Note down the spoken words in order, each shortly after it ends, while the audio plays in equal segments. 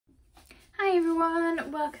Hi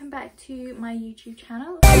everyone, welcome back to my YouTube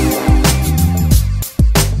channel.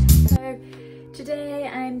 So today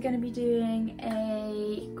I'm going to be doing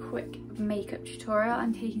a quick makeup tutorial.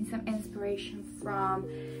 I'm taking some inspiration from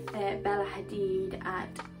Bella Hadid at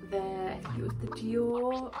I think it was the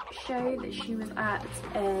Dior show that she was at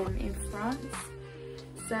in France.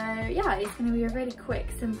 So yeah, it's going to be a really quick,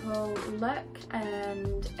 simple look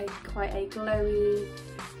and quite a glowy,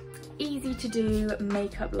 easy to do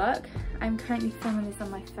makeup look. I'm currently filming this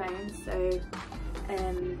on my phone, so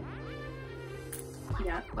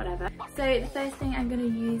yeah, whatever. So the first thing I'm going to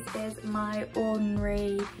use is my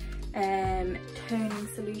Ordinary toning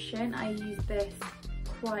solution. I use this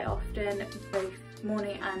quite often, both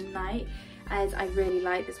morning and night, as I really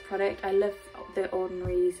like this product. I love the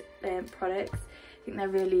Ordinary's products. I think they're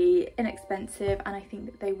really inexpensive and I think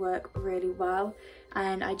that they work really well,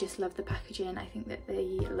 and I just love the packaging. I think that they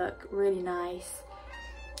look really nice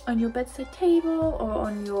on your bedside table or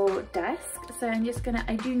on your desk. So I'm just gonna,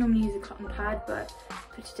 I do normally use a cotton pad, but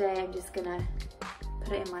for today I'm just gonna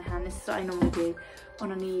put it in my hand. This is what I normally do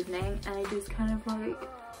on an evening, and I just kind of like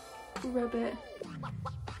rub it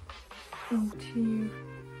into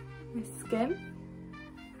my skin.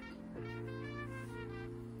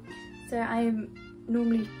 So I'm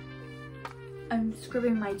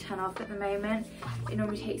scrubbing my tan off at the moment. It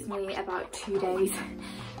normally takes me about 2 days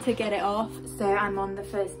to get it off, so I'm on the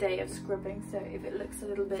first day of scrubbing, so if it looks a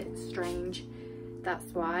little bit strange,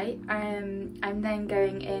 that's why. I'm then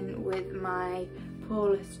going in with my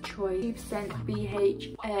Paula's Choice 2%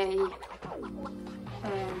 BHA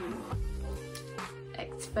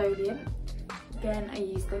exfoliant. Again, I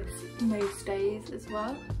use this most days as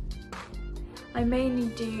well. I mainly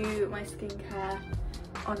do my skincare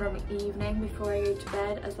on an evening before I go to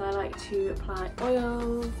bed, as I like to apply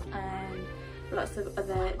oils and lots of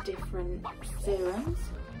other different serums.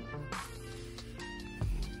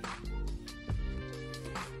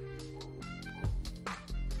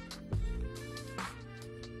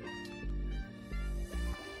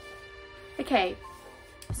 Okay,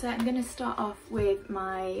 so I'm going to start off with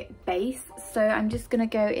my base. So I'm just going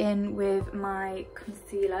to go in with my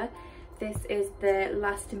concealer. This is the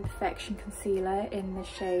Last Imperfection concealer in the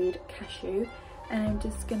shade Cashew, and I'm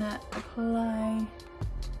just going to apply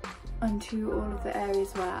onto all of the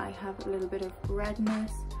areas where I have a little bit of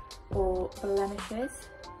redness or blemishes,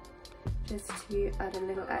 just to add a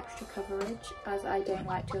little extra coverage, as I don't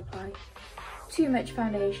like to apply too much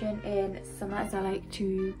foundation in summer, as I like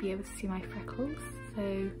to be able to see my freckles.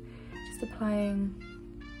 So just applying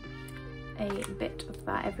a bit of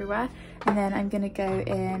that everywhere, and then I'm gonna go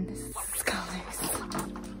in, this is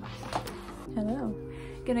hello,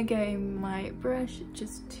 gonna go in my brush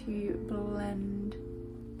just to blend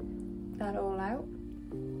that all out.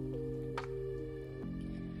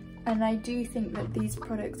 And I do think that these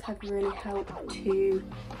products have really helped to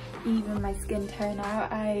even my skin tone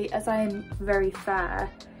out. As I am very fair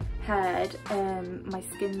haired, my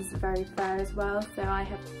skin's very fair as well, so I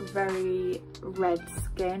have very red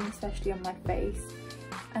skin, especially on my face,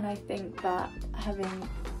 and I think that having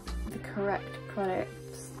the correct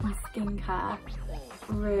products and skincare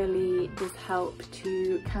really does help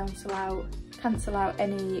to cancel out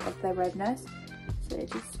any of their redness. So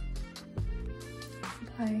just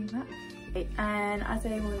applying that. Okay, and as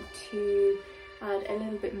I want to add a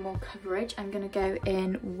little bit more coverage, I'm going to go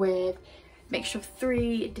in with mixture of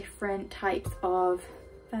 3 different types of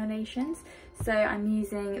foundations. So I'm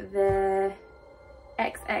using the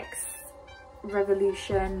XX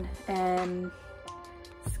Revolution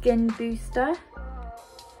Skin Booster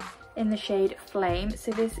in the shade Flame.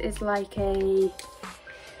 So this is like a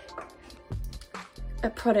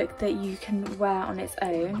product that you can wear on its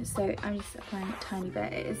own. So I'm just applying a tiny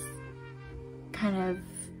bit. It is kind of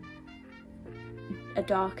a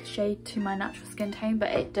darker shade to my natural skin tone, but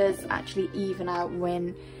it does actually even out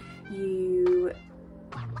when you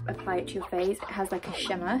apply it to your face. It has like a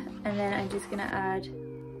shimmer. And then I'm just gonna add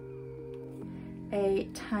a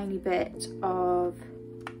tiny bit of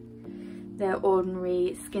the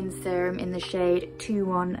Ordinary Skin Serum in the shade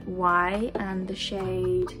 21Y and the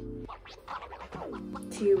shade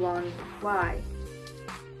 21Y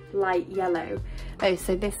Light Yellow. Oh,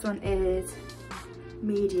 so this one is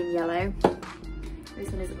medium yellow. This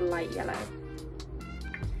one is light yellow.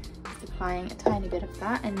 Just applying a tiny bit of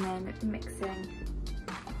that and then mixing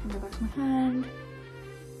in the back of my hand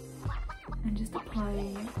and just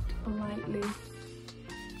applying it lightly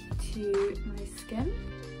to my skin.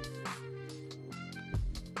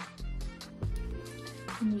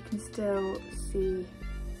 And you can still see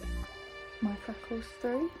my freckles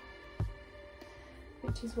through,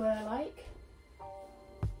 which is what I like.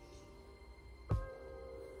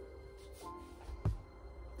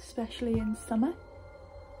 especially in summer.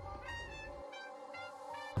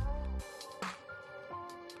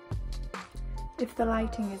 If the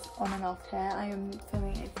lighting is on and off here, I am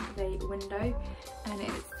filming it through the window and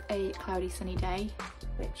it's a cloudy sunny day,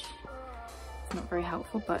 which is not very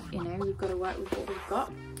helpful, but you know, we've got to work with what we've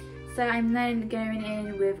got. So I'm then going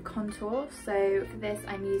in with contour. So for this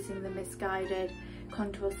I'm using the Misguided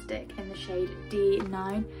contour stick in the shade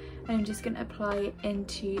D9, and I'm just going to apply it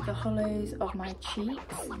into the hollows of my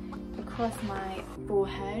cheeks, across my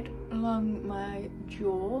forehead, along my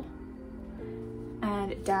jaw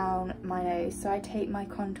and down my nose. So I take my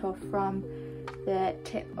contour from the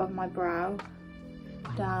tip of my brow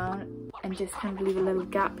down and just kind of leave a little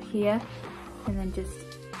gap here and then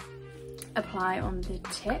just apply on the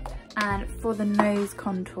tip. And for the nose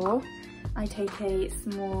contour, I take a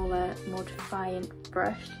smaller, more defiant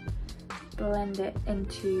brush, blend it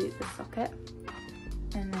into the socket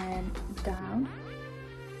and then down.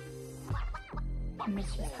 And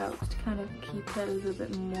this just helps to kind of keep it a little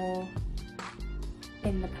bit more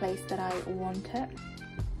in the place that I want it.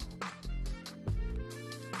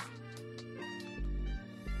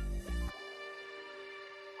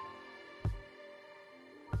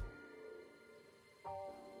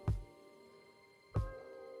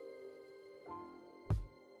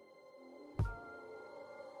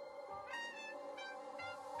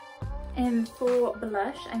 And for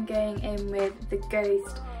blush, I'm going in with the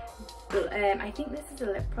Ghost. I think this is a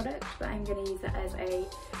lip product, but I'm going to use it as a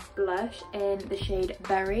blush in the shade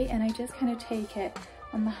Berry, and I just kind of take it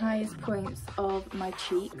on the highest points of my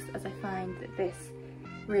cheeks, as I find that this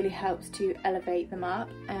really helps to elevate them up,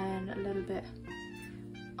 and a little bit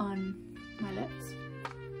on my lips.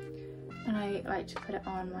 And I like to put it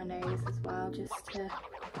on my nose as well, just to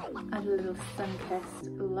add a little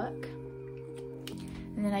sun-kissed look.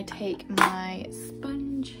 And then I take my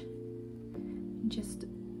sponge and just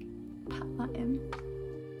pat that in.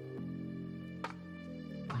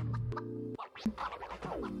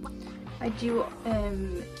 I do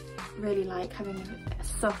really like having a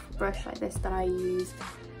soft brush like this that I use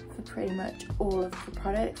for pretty much all of the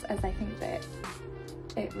products, as I think that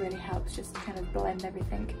it really helps just to kind of blend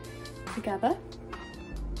everything together.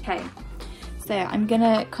 Okay, so I'm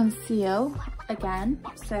gonna conceal again.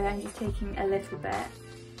 So I'm just taking a little bit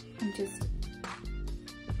and just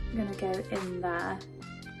gonna go in there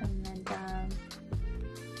and then down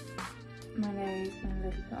my nose and a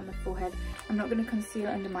little bit on the forehead. I'm not going to conceal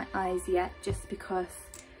under my eyes yet, just because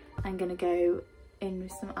I'm going to go in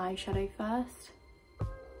with some eyeshadow first.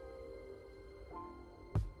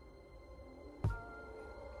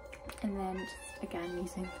 And then just again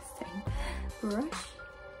using the same brush.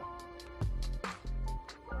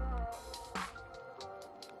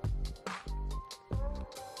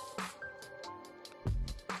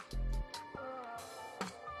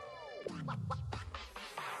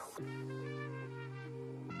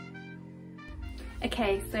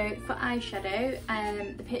 Okay, so for eyeshadow,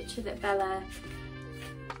 the picture that Bella,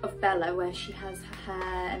 where she has her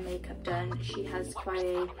hair and makeup done, she has quite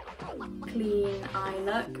a clean eye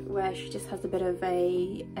look, where she just has a bit of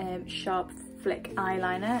a sharp flick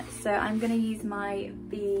eyeliner. So I'm going to use my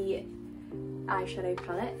B eyeshadow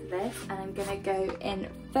palette for this, and I'm going to go in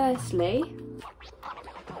firstly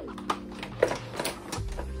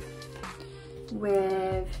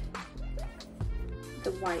with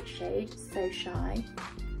the white shade, So Shy.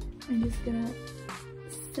 I'm just gonna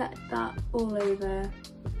set that all over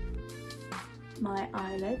my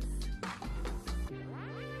eyelids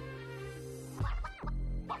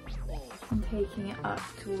and taking it up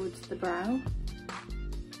towards the brow.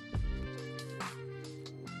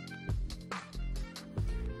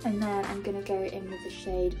 And then I'm gonna go in with the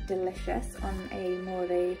shade Delicious on a more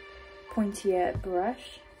of a pointier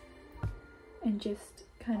brush and just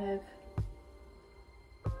kind of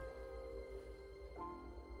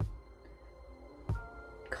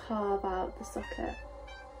carve out the socket.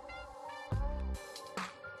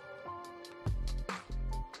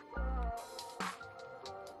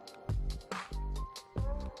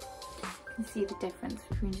 You can see the difference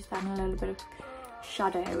between just adding a little bit of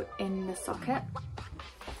shadow in the socket.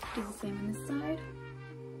 Do the same on this side.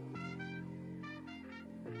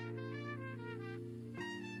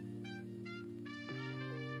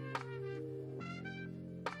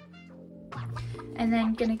 And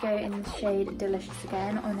then gonna go in the shade Delicious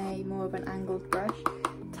again on a more of an angled brush,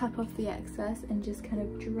 tap off the excess and just kind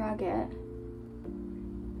of drag it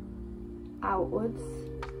outwards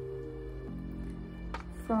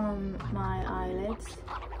from my eyelids.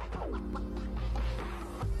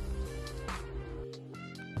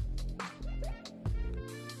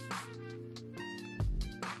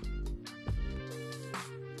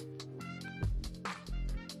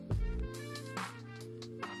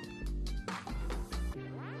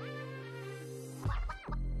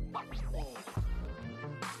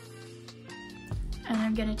 And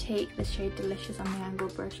I'm going to take the shade Delicious on the angle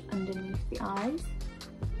brush underneath the eyes.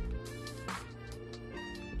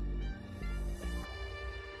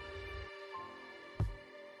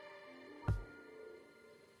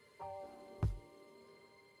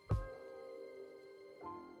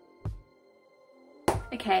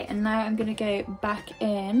 Okay, and now I'm going to go back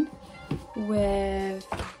in with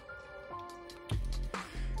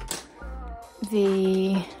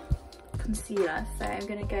the concealer. So I'm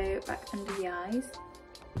going to go back under the eyes.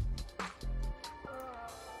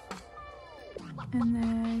 And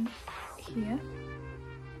then here.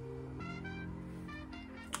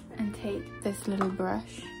 And take this little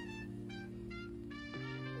brush.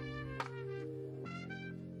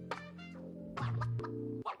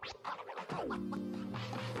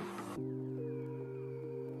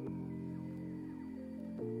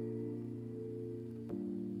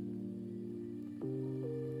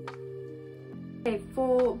 Okay,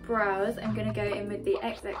 for brows, I'm going to go in with the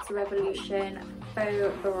XX Revolution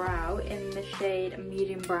Faux Brow in the shade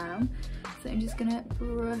Medium Brown. So I'm just going to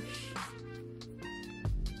brush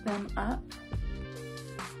them up.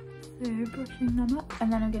 So brushing them up,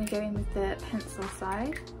 and then I'm going to go in with the pencil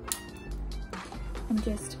side and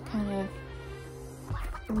just kind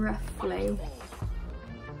of roughly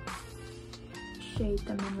shade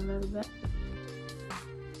them in a little bit.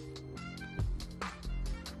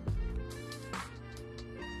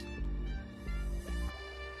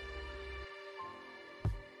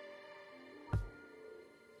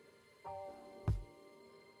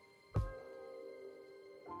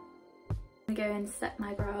 I'm going to go and set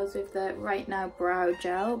my brows with the Right Now Brow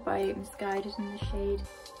Gel by Misguided in the shade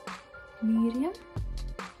Medium.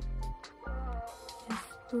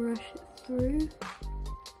 Just brush it through.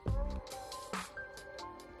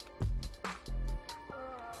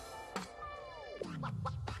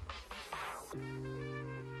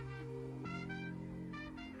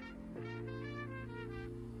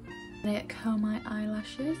 I'm going to curl my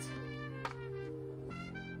eyelashes.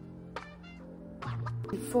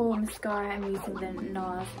 For mascara, I'm using the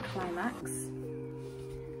NARS Climax.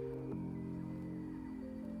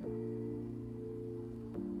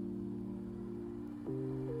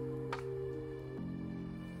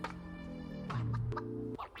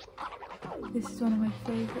 This is one of my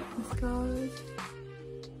favourite mascaras.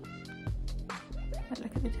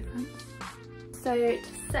 Look at the difference. So to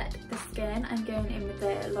set the skin, I'm going in with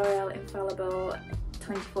the L'Oreal Infallible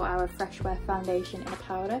 24-Hour Fresh Wear Foundation in a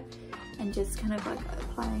powder, and just kind of like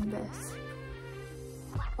applying this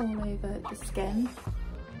all over the skin.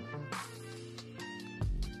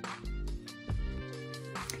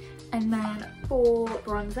 And then for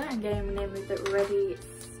bronzer, I'm going in with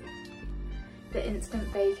the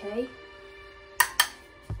Instant Vacay.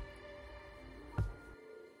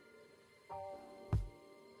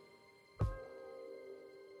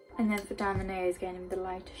 And then for down the nose, going in with the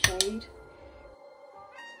lighter shade.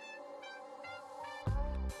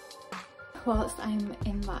 Whilst I'm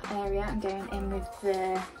in that area, I'm going in with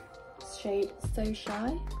the shade So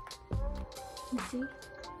Shy, you see,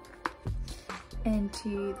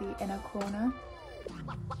 into the inner corner.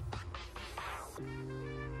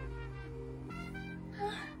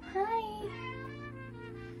 Hi,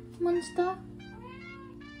 monster.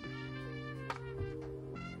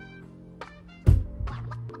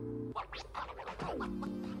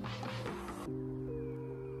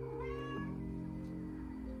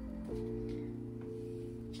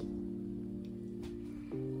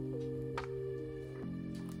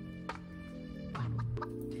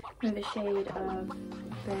 With a shade of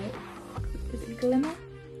is it Glimmer?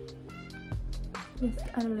 Just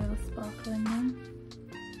add a little sparkle in there.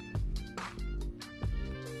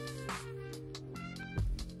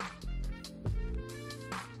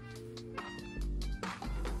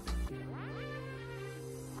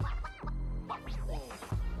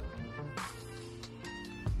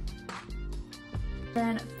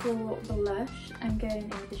 Then for blush, I'm going in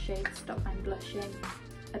with the shade Stop I'm Blushing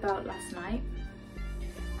About Last Night.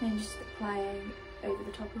 And just applying over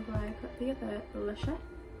the top of where I put the other blusher.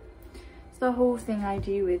 So the whole thing I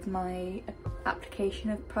do with my application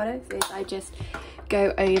of products is I just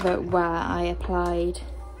go over where I applied.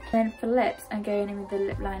 Then for lips, I'm going in with the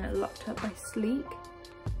lip liner Locked Up by Sleek.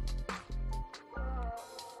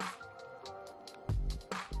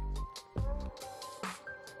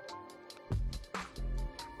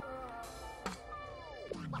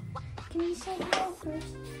 Can you say hello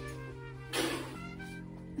first?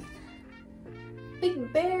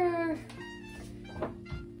 Big bear!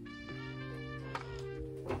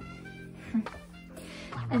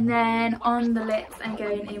 And then on the lips, I'm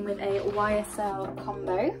going in with a YSL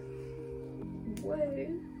combo. Whoa!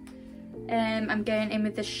 I'm going in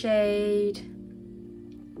with the shade,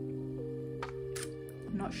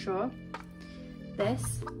 I'm not sure,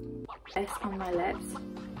 this on my lips.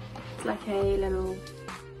 It's like a little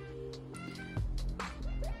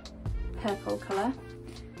purple colour.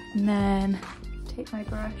 And then take my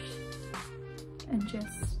brush and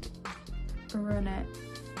just run it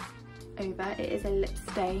over. It is a lip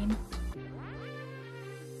stain.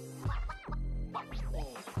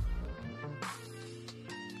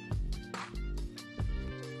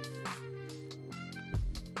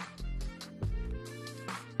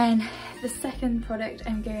 And the second product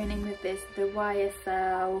I'm going in with is the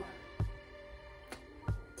YSL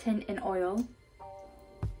Tint in Oil.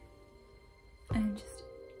 And just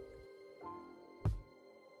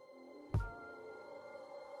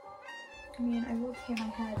I mean, I will tear my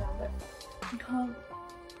hair down, but I can't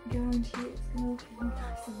guarantee it's gonna look any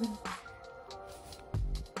nicer than.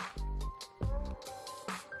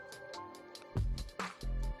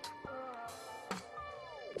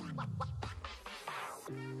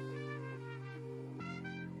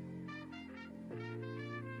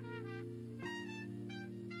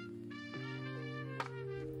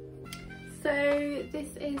 So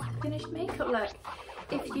this is the finished makeup look.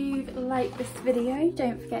 If you've liked this video,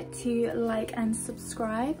 don't forget to like and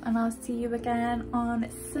subscribe, and I'll see you again on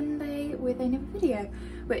Sunday with a new video,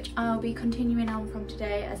 which I'll be continuing on from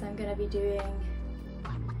today, as I'm going to be doing,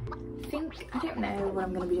 I don't know what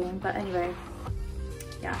I'm going to be doing, but anyway,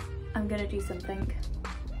 yeah, I'm going to do something.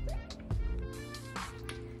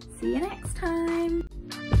 See you next time.